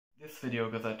This video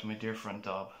goes out to my dear friend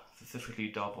Dob, specifically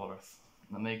Dob Wallace.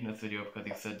 I'm making this video because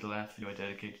he said the last video I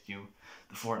dedicated to you,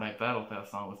 the Fortnite Battle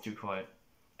Pass song, was too quiet.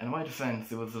 And in my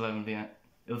defense, it was 11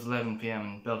 PM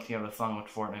and belting out a song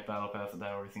with Fortnite Battle Pass at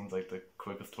that hour seems like the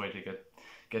quickest way to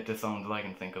get this sound that I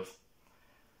can think of.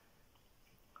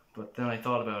 But then I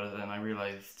thought about it and I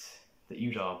realised that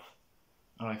you, Dob,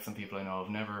 unlike some people I know,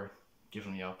 have never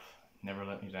given me up, never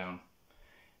let me down,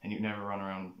 and you'd never run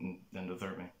around and then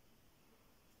desert me.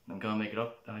 I'm gonna make it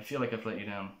up, and I feel like I've let you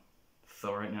down,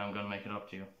 so right now I'm gonna make it up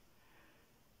to you.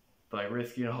 By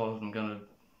risking it all, I'm gonna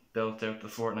belt out the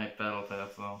Fortnite Battle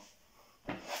Pass song.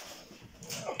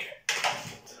 Okay.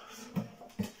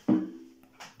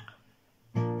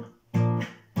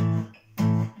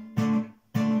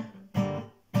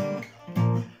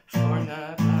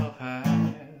 Fortnite Battle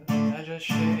Pass, I just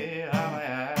shit on my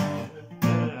ass,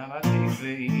 put it on my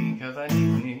PC, cause I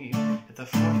need it's a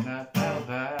Fortnite Battle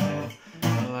Pass.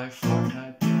 I like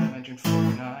Fortnite, did I mention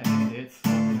Fortnite? It's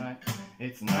Fortnite,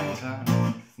 it's nighttime,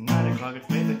 it's 9 o'clock, it's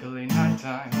basically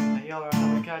nighttime. Y'all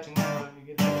are catching now,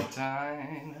 you get every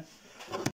time.